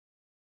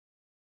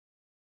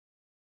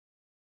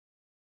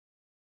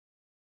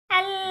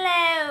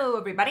Hello,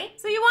 everybody.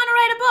 So you want to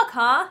write a book,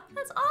 huh?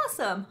 That's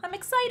awesome. I'm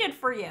excited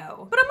for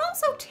you. But I'm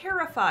also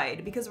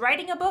terrified because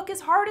writing a book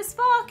is hard as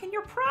fuck and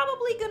you're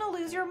probably gonna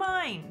lose your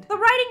mind. The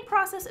writing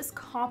process is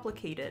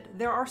complicated.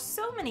 There are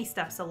so many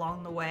steps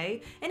along the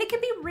way and it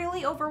can be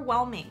really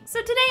overwhelming.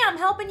 So today I'm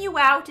helping you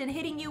out and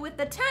hitting you with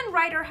the 10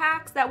 writer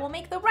hacks that will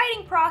make the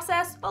writing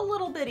process a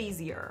little bit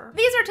easier.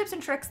 These are tips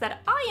and tricks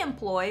that I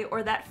employ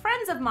or that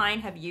friends of mine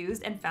have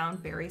used and found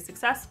very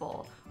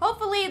successful.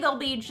 Hopefully they'll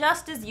be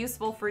just as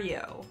useful for you.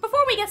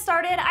 Before we get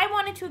started, I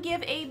wanted to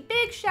give a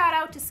big shout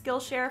out to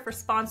Skillshare for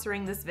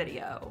sponsoring this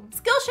video.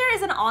 Skillshare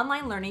is an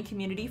online learning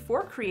community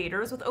for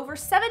creators with over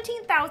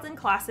 17,000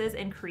 classes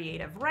in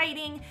creative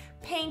writing,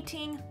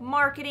 painting,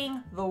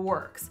 marketing, the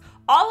works.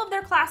 All of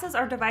their classes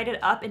are divided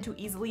up into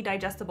easily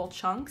digestible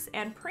chunks,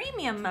 and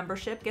premium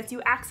membership gets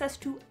you access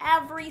to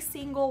every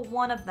single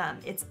one of them.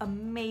 It's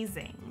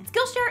amazing.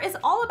 Skillshare is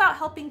all about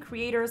helping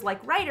creators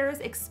like writers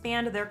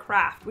expand their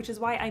craft, which is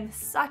why I'm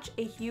such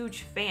a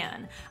huge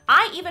fan.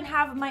 I even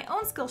have my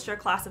own Skillshare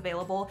class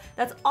available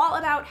that's all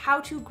about how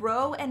to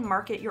grow and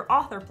market your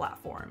author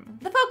platform.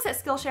 The folks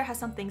at Skillshare have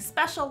something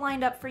special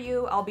lined up for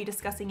you. I'll be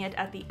discussing it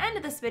at the end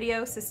of this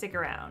video, so stick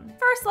around.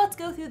 First, let's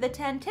go through the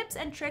 10 tips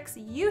and tricks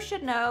you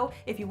should know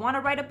if you want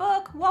to write a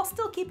book while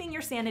still keeping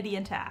your sanity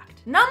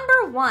intact.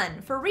 Number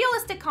 1, for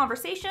realistic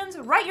conversations,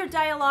 write your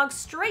dialogue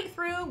straight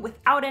through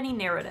without any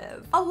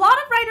narrative. A lot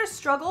of writers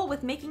struggle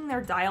with making their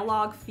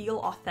dialogue feel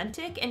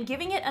authentic and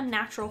giving it a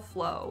natural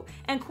flow,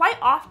 and quite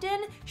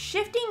often,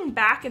 shifting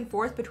back and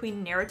forth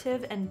between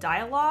narrative and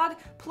dialogue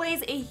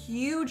plays a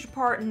huge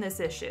part in this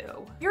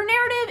issue. Your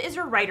narrative is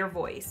your writer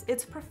voice.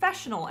 It's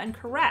professional and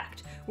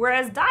correct,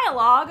 whereas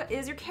dialogue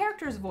is your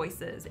characters'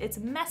 voices. It's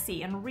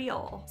messy and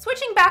real.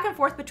 Switching back and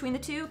forth between the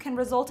two can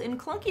result in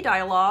clunky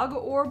dialogue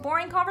or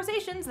boring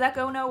conversations that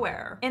go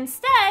nowhere.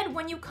 Instead,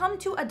 when you come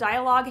to a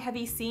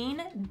dialogue-heavy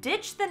scene,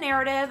 ditch the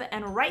narrative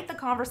and write the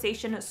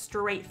conversation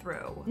straight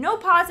through. No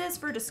pauses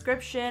for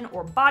description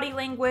or body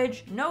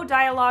language, no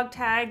dialogue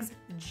tags,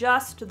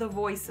 just the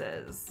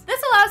voices.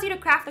 This allows you to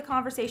craft the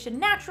conversation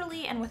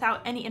naturally and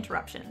without any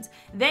interruptions.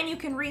 Then you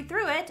can read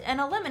through it and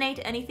eliminate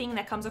anything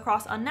that comes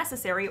across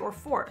unnecessary or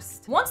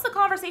forced. Once the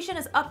conversation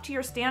is up to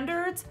your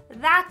standards,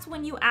 that's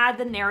when you add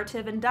the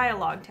narrative and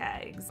dialogue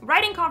tags.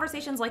 Writing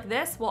conversations like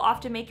this will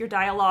often make your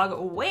dialogue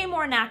way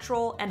more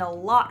natural and a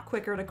lot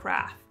quicker to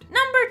craft.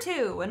 Number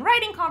 2, when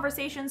writing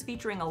conversations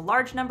featuring a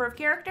large number of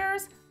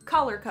characters,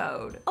 color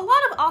code. A lot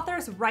of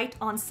authors write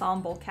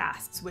ensemble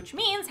casts, which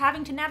means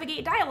having to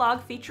navigate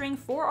dialogue featuring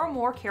 4 or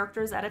more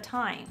characters at a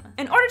time.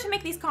 In order to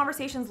make these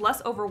conversations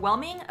less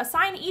overwhelming,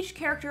 assign each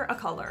character a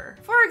color.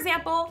 For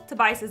example,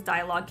 Tobias's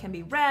dialogue can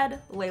be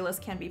red, Layla's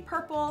can be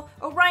purple,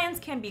 Orion's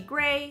can be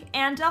gray,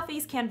 and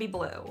Duffy's can be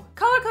blue.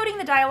 Color coding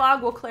the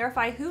dialogue will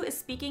clarify who is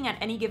speaking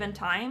at any given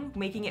time,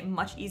 making it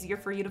much easier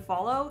for you to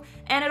follow,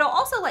 and it'll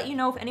also let you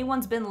know if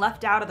anyone's been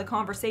left out of the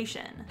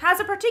conversation. Has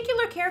a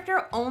particular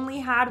character only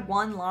had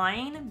one line?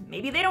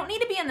 Maybe they don't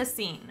need to be in the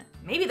scene.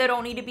 Maybe they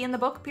don't need to be in the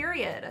book,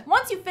 period.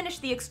 Once you finish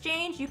the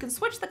exchange, you can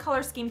switch the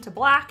color scheme to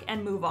black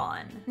and move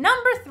on.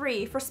 Number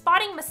 3, for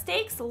spotting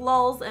mistakes,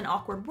 lulls, and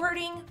awkward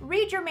wording,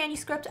 read your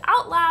manuscript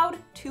out loud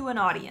to an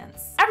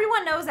audience.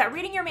 Everyone knows that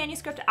reading your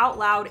manuscript out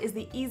loud is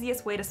the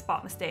easiest way to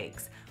spot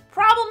mistakes.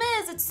 Problem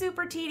is, it's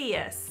super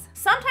tedious.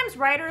 Sometimes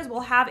writers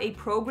will have a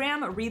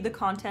program read the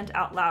content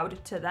out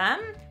loud to them,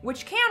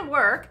 which can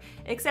work,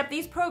 except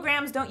these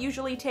programs don't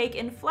usually take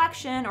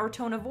inflection or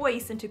tone of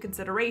voice into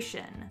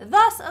consideration.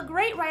 Thus, a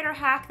great writer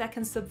hack that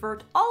can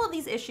subvert all of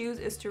these issues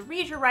is to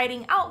read your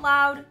writing out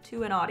loud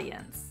to an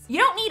audience. You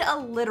don't need a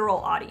literal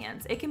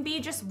audience. It can be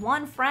just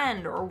one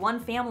friend or one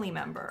family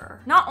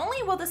member. Not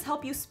only will this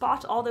help you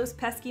spot all those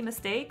pesky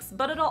mistakes,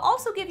 but it'll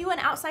also give you an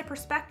outside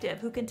perspective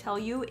who can tell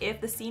you if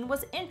the scene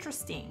was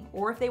interesting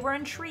or if they were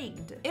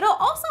intrigued. It'll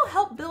also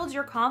help build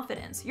your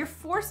confidence. You're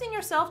forcing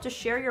yourself to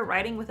share your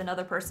writing with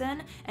another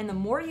person, and the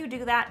more you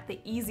do that, the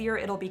easier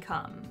it'll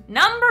become.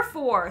 Number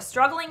 4,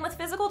 struggling with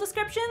physical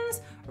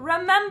descriptions?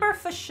 Remember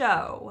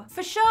FASHO.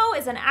 FASHO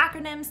is an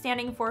acronym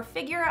standing for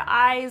figure,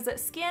 eyes,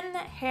 skin,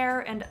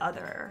 hair, and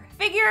other.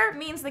 Figure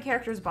means the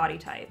character's body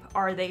type.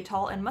 Are they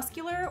tall and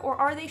muscular, or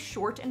are they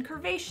short and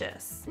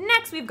curvaceous?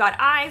 Next, we've got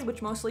eyes,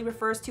 which mostly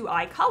refers to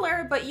eye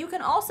color, but you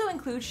can also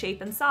include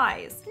shape and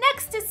size.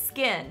 Next is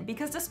skin,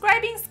 because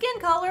describing skin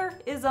color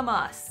is a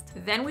must.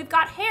 Then we've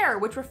got hair,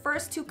 which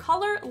refers to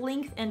color,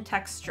 length, and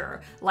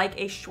texture,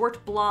 like a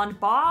short blonde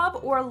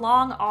bob or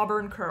long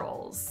auburn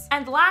curls.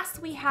 And last,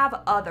 we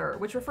have other,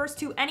 which refers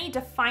to any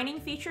defining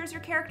features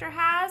your character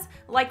has,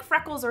 like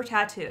freckles or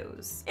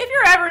tattoos. If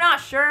you're ever not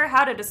sure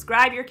how to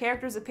describe your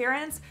character's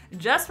appearance,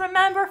 just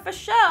remember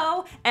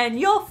FASHO, and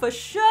you'll for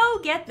sure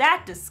get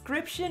that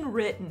description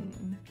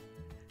written.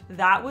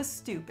 That was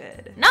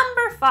stupid.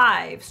 Number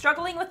 5,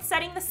 struggling with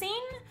setting the scene?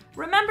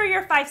 Remember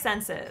your 5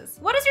 senses.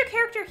 What is your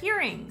character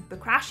hearing? The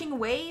crashing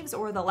waves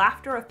or the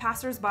laughter of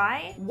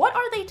passersby? What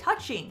are they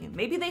touching?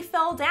 Maybe they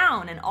fell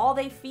down and all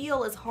they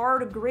feel is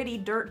hard, gritty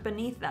dirt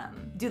beneath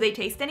them. Do they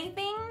taste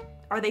anything?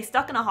 Are they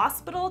stuck in a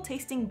hospital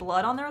tasting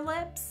blood on their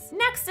lips?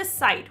 Next is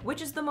sight,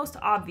 which is the most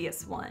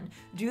obvious one.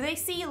 Do they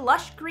see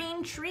lush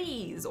green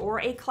trees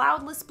or a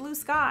cloudless blue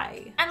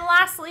sky? And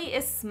lastly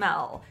is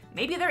smell.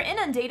 Maybe they're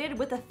inundated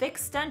with a thick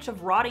stench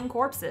of rotting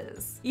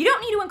corpses. You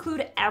don't need to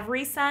include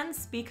every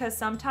sense because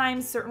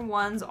sometimes certain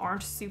ones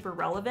aren't super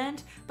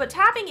relevant, but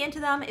tapping into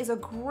them is a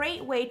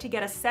great way to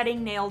get a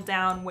setting nailed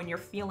down when you're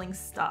feeling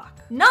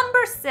stuck.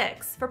 Number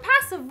 6, for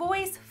passive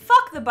voice,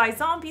 fuck the by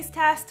zombies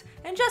test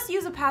and just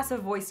use a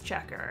passive voice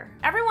checker.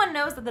 Everyone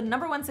knows that the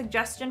 #1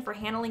 suggestion for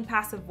handling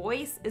passive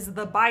voice is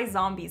the by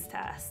zombies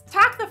test.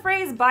 Tack the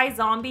phrase by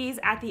zombies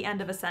at the end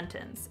of a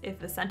sentence. If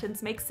the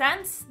sentence makes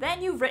sense,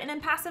 then you've written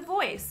in passive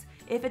voice.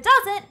 If it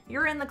doesn't,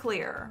 you're in the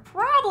clear.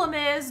 Problem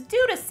is,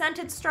 due to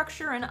sentence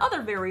structure and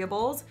other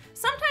variables,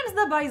 sometimes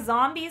the by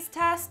zombies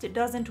test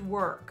doesn't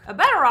work. A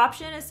better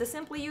option is to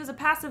simply use a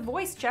passive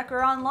voice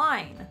checker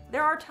online.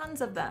 There are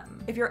tons of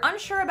them. If you're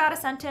unsure about a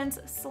sentence,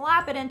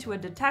 slap it into a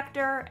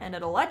detector and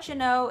it'll let you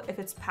know if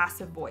it's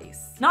passive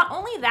voice. Not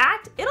only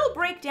that, it'll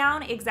break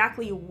down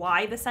exactly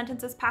why the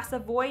sentence is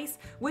passive voice,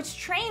 which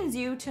trains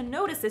you to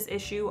notice this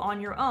issue on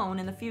your own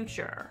in the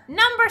future.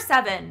 Number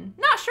 7,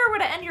 not sure where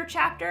to end your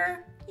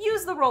chapter?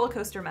 Use the roller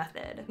coaster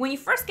method. When you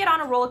first get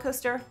on a roller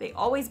coaster, they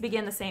always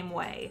begin the same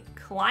way,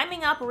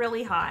 climbing up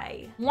really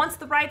high. Once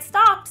the ride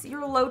stops,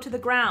 you're low to the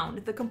ground,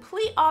 the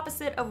complete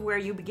opposite of where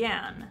you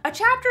began. A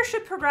chapter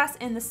should progress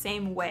in the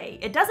same way.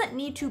 It doesn't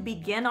need to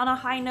begin on a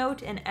high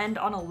note and end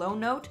on a low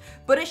note,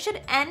 but it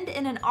should end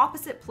in an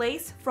opposite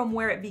place from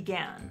where it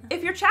began.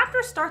 If your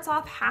chapter starts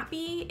off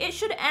happy, it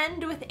should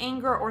end with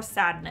anger or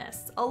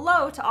sadness, a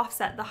low to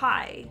offset the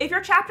high. If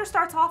your chapter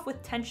starts off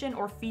with tension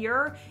or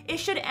fear, it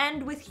should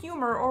end with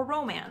humor or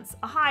romance,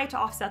 a high to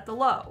offset the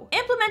low.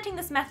 Implementing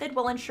this method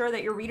will ensure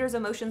that your readers'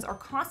 emotions are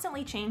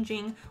constantly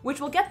changing,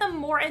 which will get them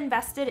more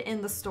invested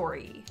in the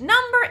story.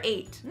 Number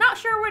 8, not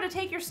sure where to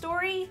take your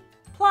story?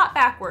 Plot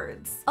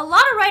backwards. A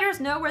lot of writers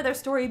know where their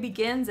story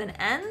begins and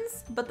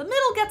ends, but the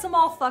middle gets them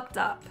all fucked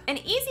up. An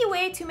easy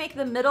way to make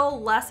the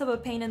middle less of a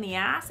pain in the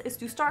ass is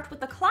to start with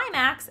the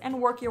climax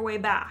and work your way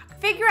back.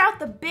 Figure out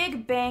the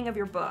big bang of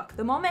your book,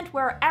 the moment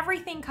where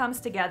everything comes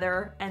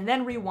together, and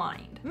then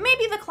rewind.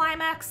 Maybe the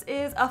climax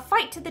is a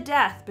fight to the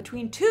death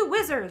between 2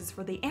 wizards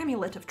for the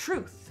amulet of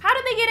truth. How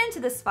did they get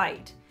into this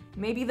fight?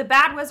 Maybe the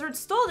bad wizard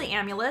stole the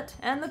amulet,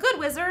 and the good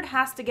wizard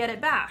has to get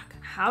it back.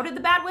 How did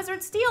the bad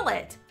wizard steal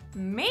it?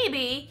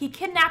 Maybe he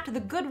kidnapped the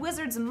good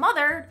wizard's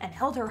mother and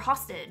held her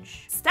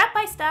hostage. Step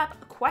by step,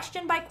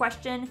 question by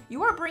question,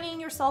 you are bringing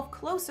yourself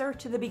closer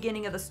to the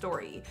beginning of the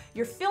story.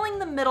 You're filling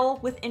the middle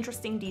with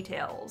interesting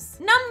details.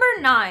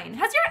 Number 9,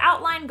 has your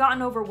outline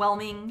gotten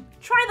overwhelming?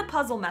 Try the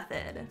puzzle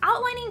method.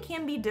 Outlining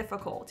can be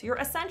difficult. You're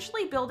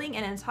essentially building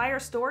an entire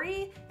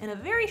story in a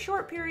very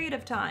short period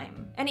of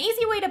time. An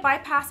easy way to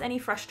bypass any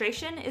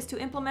frustration is to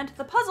implement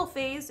the puzzle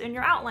phase in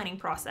your outlining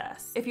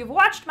process. If you've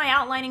watched my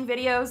outlining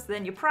videos,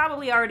 then you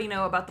probably already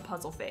know about the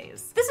puzzle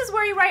phase. This is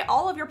where you write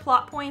all of your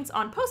plot points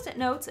on post-it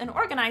notes and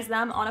organize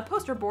them on a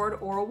poster board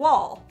or a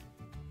wall.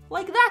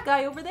 Like that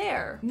guy over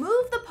there.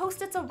 Move the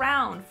post-its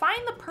around,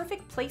 find the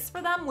perfect place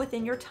for them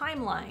within your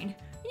timeline.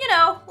 You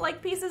know,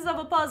 like pieces of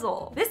a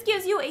puzzle. This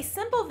gives you a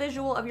simple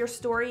visual of your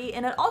story,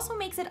 and it also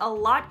makes it a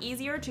lot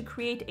easier to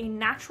create a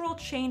natural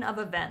chain of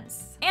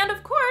events. And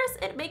of course,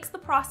 it makes the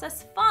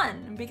process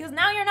fun, because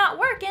now you're not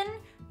working,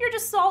 you're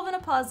just solving a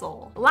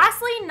puzzle.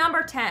 Lastly,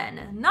 number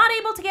 10, not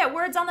able to get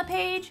words on the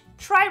page?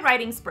 Try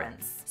writing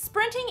sprints.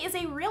 Sprinting is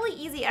a really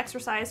easy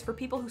exercise for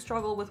people who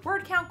struggle with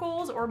word count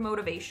goals or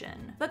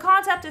motivation. The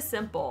concept is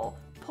simple.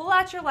 Pull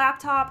out your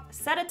laptop,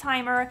 set a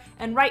timer,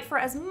 and write for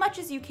as much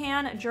as you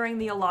can during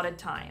the allotted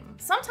time.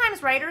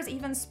 Sometimes writers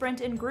even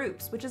sprint in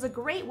groups, which is a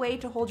great way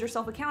to hold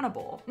yourself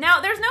accountable. Now,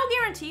 there's no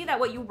guarantee that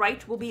what you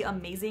write will be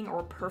amazing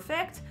or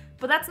perfect,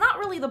 but that's not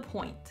really the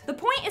point. The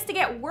point is to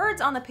get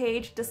words on the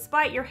page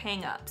despite your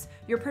hangups.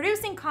 You're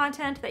producing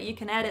content that you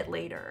can edit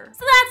later.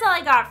 So that's all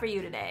I got for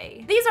you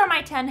today. These are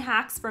my 10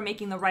 hacks for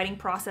making the writing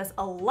process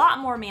a lot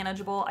more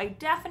manageable. I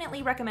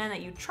definitely recommend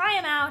that you try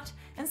them out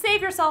and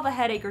save yourself a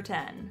headache or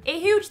 10. A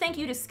huge thank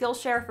you to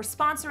Skillshare for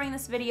sponsoring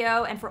this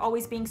video and for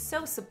always being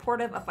so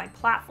supportive of my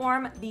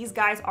platform. These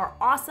guys are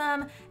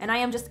awesome, and I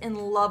am just in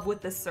love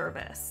with this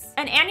service.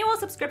 An annual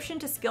subscription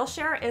to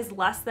Skillshare is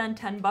less than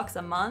 10 bucks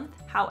a month.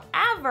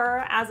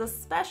 However, as a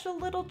special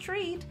little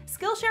treat,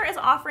 Skillshare is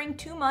offering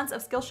 2 months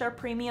of Skillshare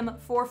Premium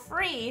for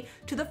free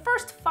to the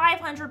first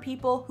 500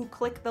 people who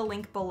click the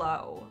link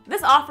below.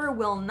 This offer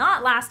will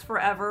not last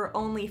forever,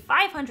 only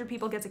 500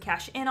 people get to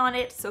cash in on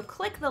it, so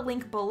click the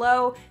link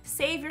below,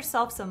 save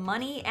yourself some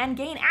money, and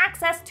gain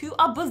access to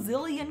a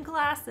bazillion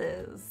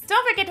classes.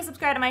 Don't forget to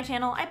subscribe to my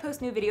channel. I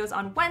post new videos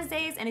on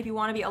Wednesdays, and if you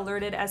want to be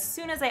alerted as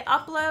soon as I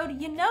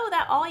upload, you know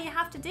that all you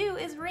have to do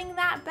is ring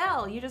that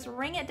bell. You just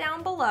ring it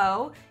down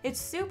below. It's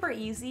super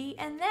easy,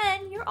 and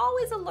then you're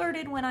always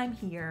alerted when I'm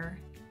here.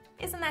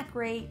 Isn't that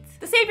great?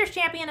 The Savior's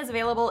Champion is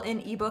available in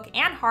ebook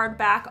and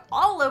hardback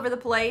all over the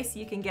place.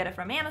 You can get it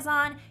from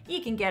Amazon,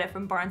 you can get it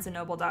from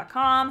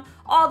barnesandnoble.com.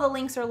 All the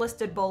links are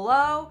listed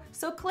below,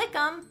 so click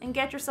them and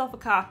get yourself a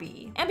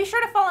copy. And be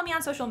sure to follow me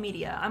on social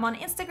media. I'm on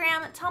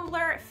Instagram,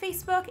 Tumblr,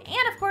 Facebook,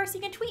 and of course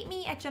you can tweet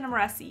me at Jenna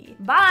Moreci.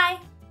 Bye!